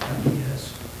standpoint, I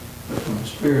guess, but from a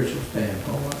spiritual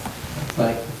standpoint, I'm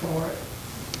thankful for it.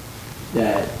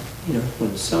 That,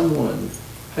 when someone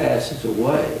passes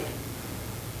away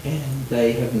and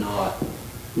they have not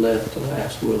left the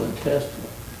last will and testament,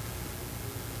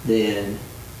 then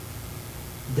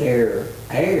their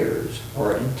heirs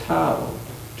are entitled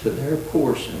to their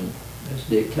portion as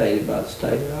dictated by the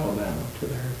state of Alabama to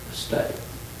their estate.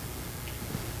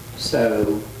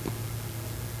 So,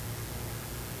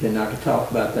 and I could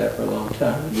talk about that for a long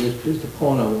time. Just the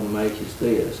point I want to make is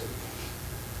this.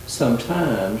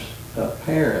 Sometimes a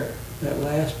parent, that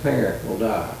last parent, will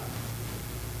die.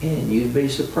 And you'd be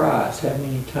surprised how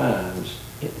many times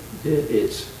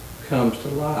it comes to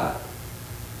light.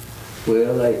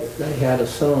 Well, they had a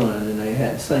son and they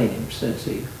hadn't seen him since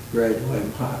he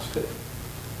graduated from high school.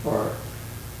 Or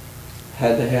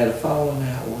had they had a falling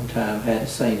out one time, hadn't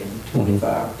seen him in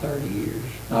 25 or 30 years.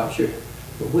 Not sure.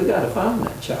 But we got to find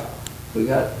that child.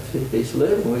 If he's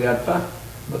living, we got to find him.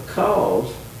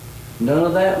 because none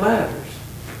of that matters.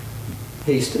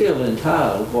 He's still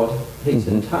entitled what he's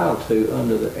entitled to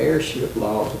under the heirship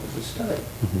laws of the state.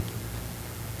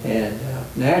 And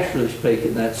naturally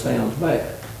speaking, that sounds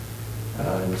bad.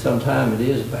 And sometimes it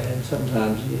is bad, and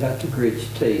sometimes you have to grit your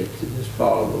teeth to just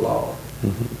follow the law.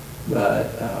 But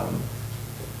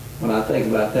when I think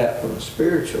about that from a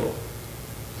spiritual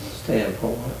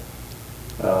standpoint,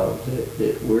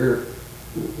 that we're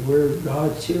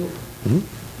God's children.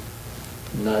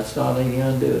 And that's not any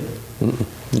undoing it.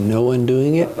 No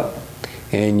undoing it.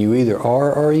 And you either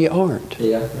are or you aren't.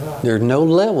 Yeah, right. There's no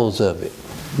levels of it.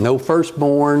 No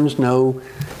firstborns, no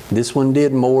this one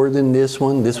did more than this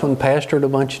one pastored a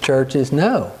bunch of churches.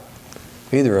 No.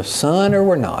 Either a son or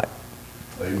we're not.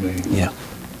 Amen. Yeah.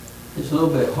 It's a little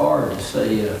bit hard to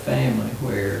see a family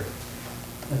where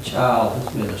a child has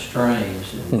been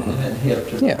estranged and hadn't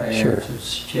helped their Yeah, parents, sure.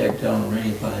 has checked on them or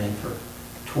anything for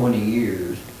 20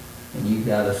 years, and you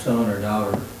got a son or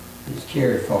daughter that's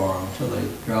cared for them until they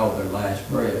draw their last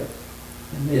breath.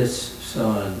 And this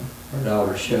son or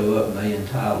daughter show up and they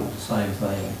entitled to the same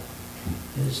thing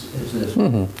as this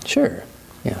one. Sure.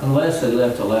 Yeah. Unless they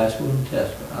left the last will and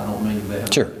testament. I don't mean to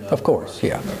be. Sure. Of course.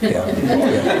 Yeah. Yeah.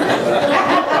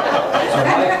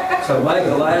 So make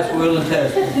the last will and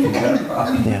testament. You got a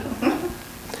problem. Yeah.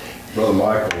 Brother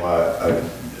Michael,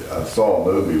 I saw a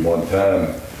movie one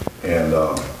time, and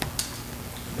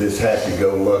this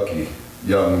happy-go-lucky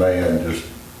young man just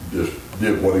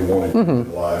did what he wanted to do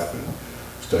in life and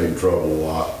stayed in trouble a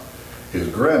lot. His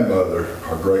grandmother,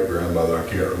 or great-grandmother, I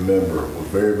can't remember, was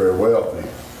very, very wealthy,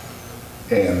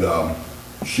 and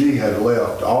she had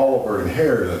left all of her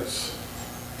inheritance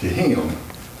to him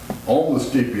on the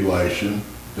stipulation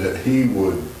that he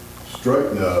would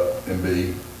straighten up and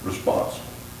be responsible,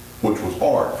 which was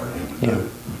hard for him to do.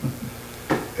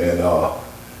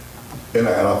 And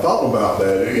I thought about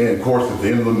that, and of course at the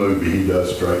end of the movie he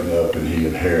does straighten up and he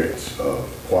inherits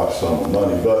quite a sum of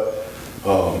money, but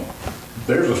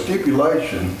there's a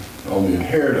stipulation on the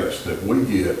inheritance that we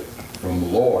get from the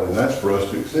Lord, and that's for us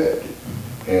to accept it.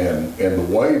 And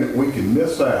the way that we can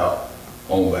miss out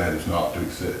on that is not to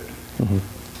accept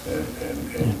it.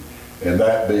 And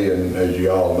that being, as you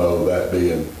all know, that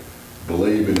being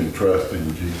believing and trusting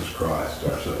in Jesus Christ,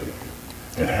 our Savior.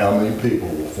 And how many people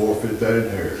will forfeit that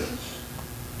inheritance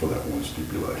for that one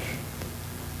stipulation?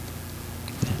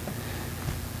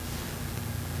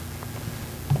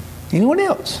 Anyone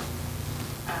else?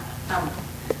 I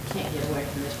can't get away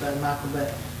from this, Brother Michael,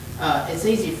 but it's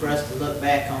easy for us to look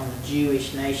back on the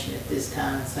Jewish nation at this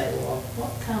time and say, well,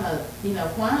 what kind of,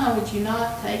 why would you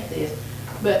not take this?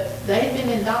 But they'd been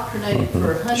indoctrinated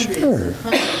for hundreds and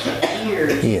hundreds of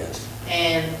years. Yes.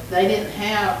 And they didn't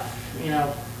have,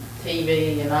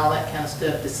 TV and all that kind of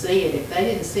stuff to see it. If they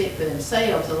didn't see it for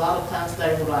themselves, a lot of times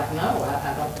they were like, no,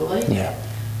 I don't believe that.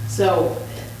 So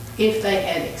if they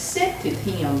had accepted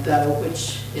him, though,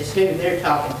 which is who they're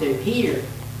talking to here,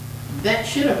 that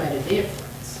should have made a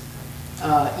difference.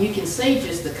 You can see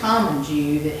just the common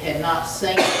Jew that had not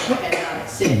seen, had not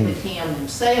accepted him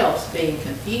themselves being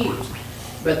confused.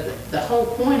 But the whole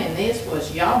point in this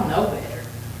was y'all know better.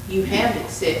 You have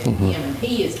accepted him, and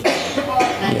he is a part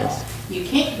now. You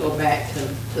can't go back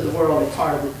to the world as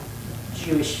part of the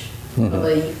Jewish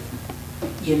belief.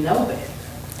 You know better.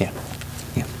 Yeah.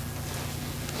 Yeah.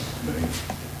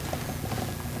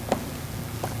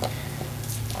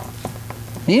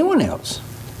 Anyone else?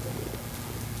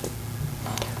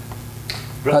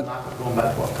 Brother Michael, going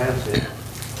back to what Pam said,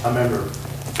 I remember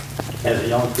as a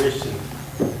young Christian,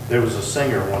 there was a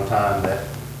singer one time that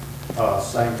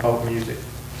sang folk music,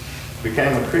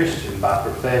 became a Christian by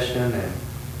profession,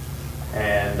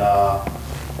 and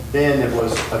then it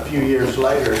was a few years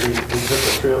later, he took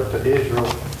a trip to Israel,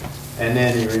 and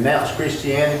then he renounced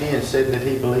Christianity and said that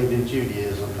he believed in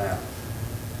Judaism now.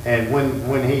 And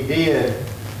when he did,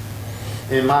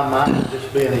 in my mind,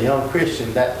 just being a young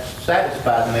Christian, that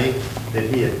satisfied me that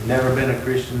he had never been a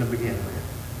Christian to begin with.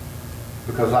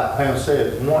 Because like Pam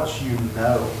said, once you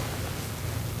know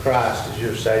Christ is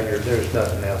your Savior, there's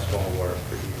nothing else going to work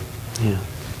for you. Yeah.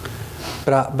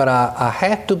 But I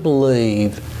have to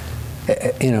believe,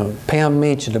 Pam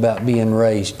mentioned about being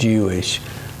raised Jewish,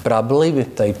 but I believe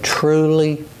if they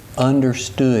truly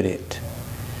understood it,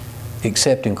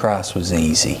 accepting Christ was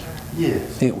easy.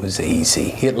 Yes. It was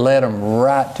easy. It led them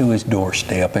right to his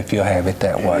doorstep, if you have it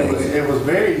that way. It was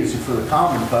very easy for the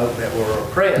common folk that were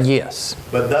oppressed. Yes.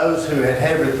 But those who had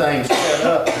everything set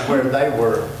up to where they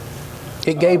were,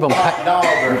 it gave them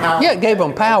it gave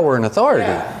them power and authority.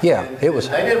 Yeah, it was.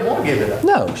 They didn't want to give it up.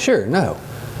 No, sure, no.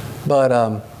 But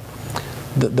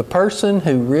the person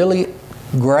who really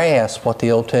grasp what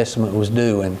the Old Testament was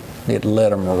doing, it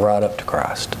led them right up to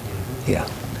Christ. Yeah.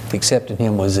 Accepting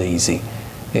Him was easy.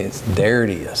 There it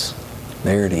is.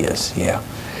 There it is, yeah.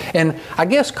 And I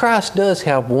guess Christ does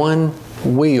have one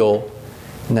will,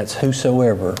 and that's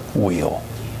whosoever will.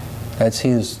 That's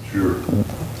His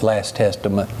last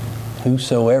testament.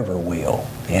 Whosoever will.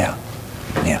 Yeah.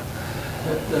 Yeah.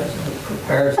 That's a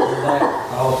comparison to that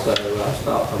also. I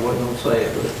stopped, I wasn't going to say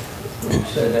it, but when you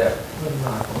said that,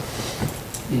 Michael,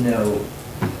 you know,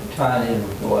 tying in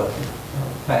with what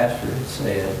the pastor had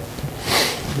said,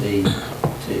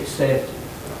 to accept it.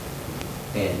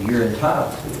 And you're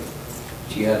entitled to it,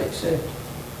 but you got to accept it.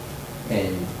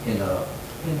 And in a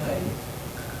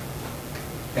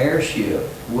heirship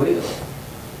will,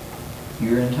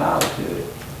 you're entitled to it,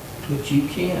 but you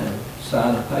can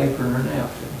sign a paper and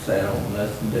renounce it and say, I don't want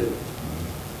nothing to do with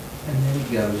it. And then it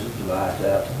goes and divides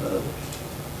out to the others.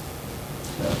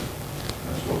 So,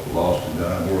 That's what the lost and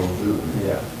dying world do.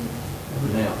 yeah,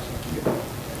 renounce it.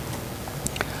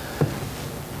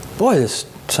 Boy, this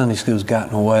Sunday school's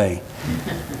gotten away.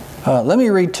 Let me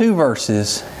read 2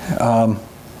 verses.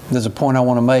 There's a point I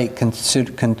want to make,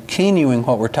 continuing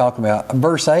what we're talking about.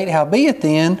 Verse 8, howbeit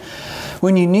then,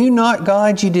 when you knew not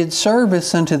God, you did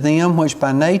service unto them which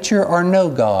by nature are no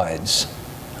gods,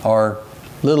 or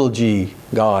little g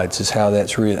gods is how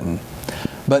that's written.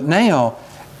 But now,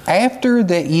 after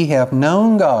that ye have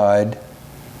known God,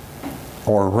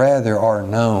 or rather are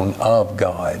known of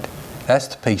God, that's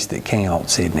the piece that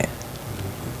counts, isn't it?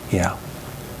 Yeah.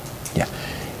 Yeah.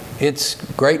 It's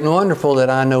great and wonderful that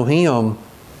I know Him,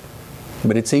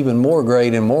 but it's even more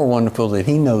great and more wonderful that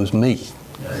He knows me.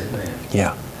 Amen.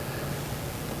 Yeah.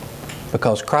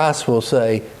 Because Christ will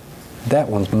say, that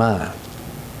one's mine.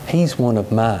 He's one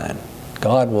of mine.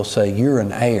 God will say, you're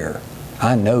an heir.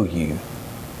 I know you.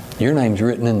 Your name's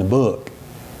written in the book.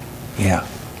 Yeah.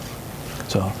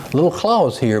 So, a little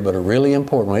clause here, but a really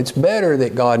important one. It's better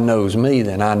that God knows me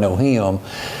than I know Him,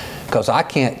 because I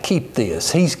can't keep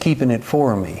this. He's keeping it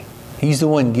for me. He's the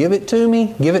one give it to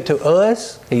me, give it to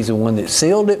us. He's the one that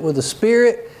sealed it with the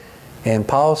Spirit. And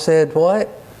Paul said what?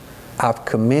 I've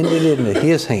commended it into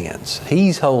His hands.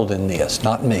 He's holding this,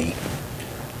 not me.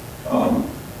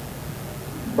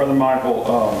 Brother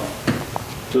Michael,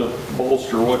 to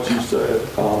bolster what you said,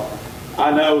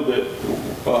 I know that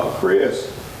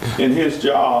Chris, in his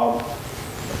job,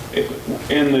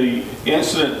 in the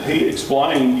incident he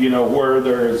explained, you know, where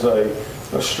there is a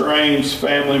estranged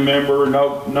family member,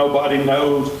 nobody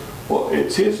knows, well,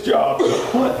 it's his job to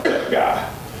hunt that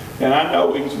guy. And I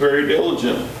know he's very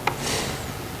diligent,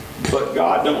 but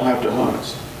God don't have to hunt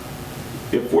us.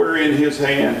 If we're in His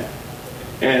hand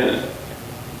and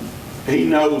He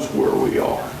knows where we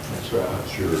are. That's right,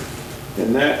 sure.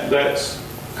 And that's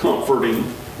comforting,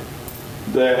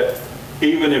 that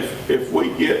even if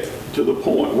we get to the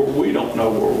point where we don't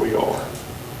know where we are,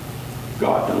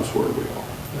 God knows where we are.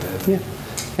 Yeah.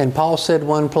 And Paul said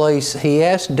one place, he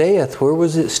asked death, where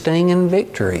was it stinging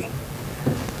victory?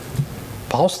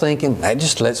 Paul's thinking, that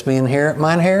just lets me inherit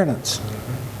my inheritance.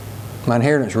 My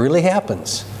inheritance really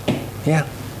happens. Yeah.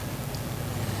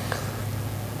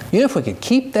 You know, if we could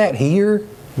keep that here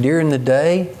during the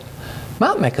day,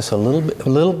 might make us a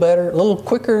little better, a little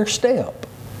quicker step.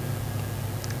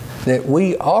 That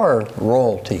we are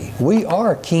royalty. We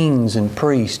are kings and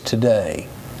priests today.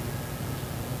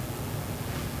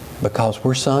 Because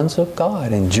we're sons of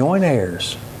God and joint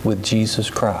heirs with Jesus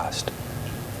Christ.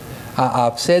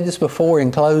 I've said this before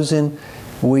in closing.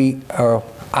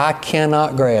 I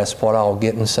cannot grasp what all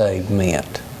getting saved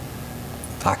meant.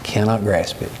 I cannot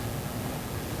grasp it.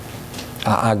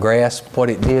 I grasp what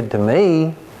it did to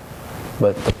me,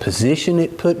 but the position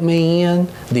it put me in,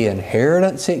 the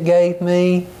inheritance it gave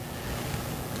me,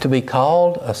 to be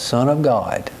called a son of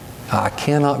God, I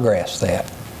cannot grasp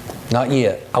that. Not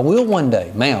yet. I will one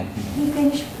day, ma'am.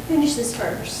 You finish this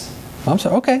verse. I'm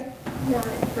sorry, okay. Not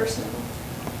personal.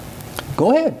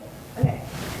 Go ahead. Okay.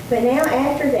 But now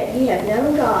after that ye have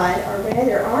known God, or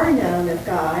rather are known of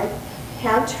God,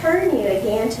 how turn you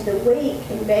again to the weak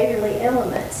and beggarly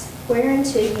elements,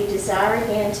 whereunto you desire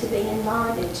again to be in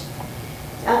bondage.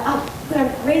 When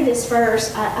I read this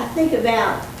verse, I think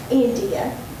about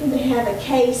India, and they have a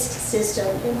caste system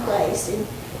in place, and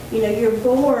you know, you're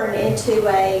born into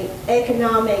a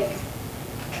economic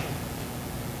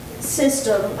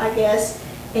system, I guess,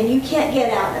 and you can't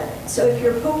get out of it. So if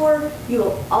you're poor, you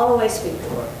will always be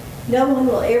poor. No one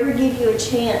will ever give you a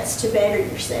chance to better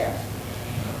yourself.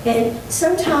 And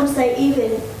sometimes they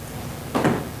even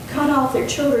cut off their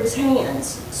children's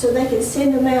hands so they can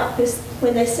send them out, because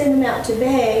when they send them out to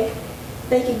beg,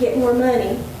 they can get more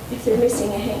money if they're missing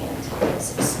a hand.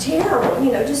 It's terrible,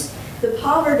 you know, just the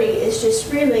poverty is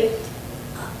just really,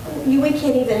 we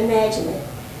can't even imagine it.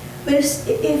 But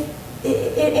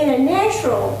in a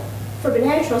natural, from a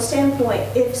natural standpoint,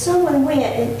 if someone went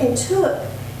and took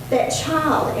that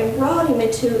child and brought him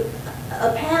into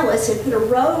a palace and put a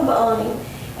robe on him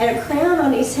and a crown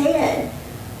on his head,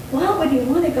 why would he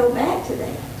want to go back to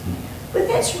that? But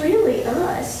that's really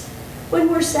us. When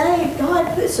we're saved,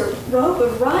 God puts a robe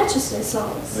of righteousness on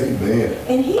us. Amen.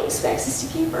 And He expects us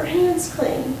to keep our hands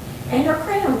clean and our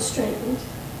crown straightened.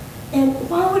 And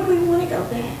why would we want to go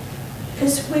back?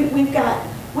 Because we've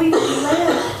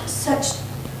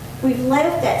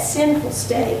left that sinful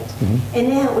state, and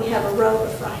now we have a robe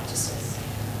of righteousness.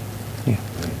 Yeah.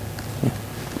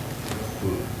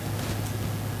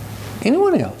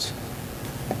 Anyone else?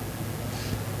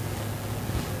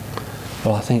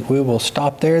 Well, I think we will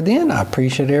stop there then. I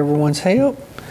appreciate everyone's help.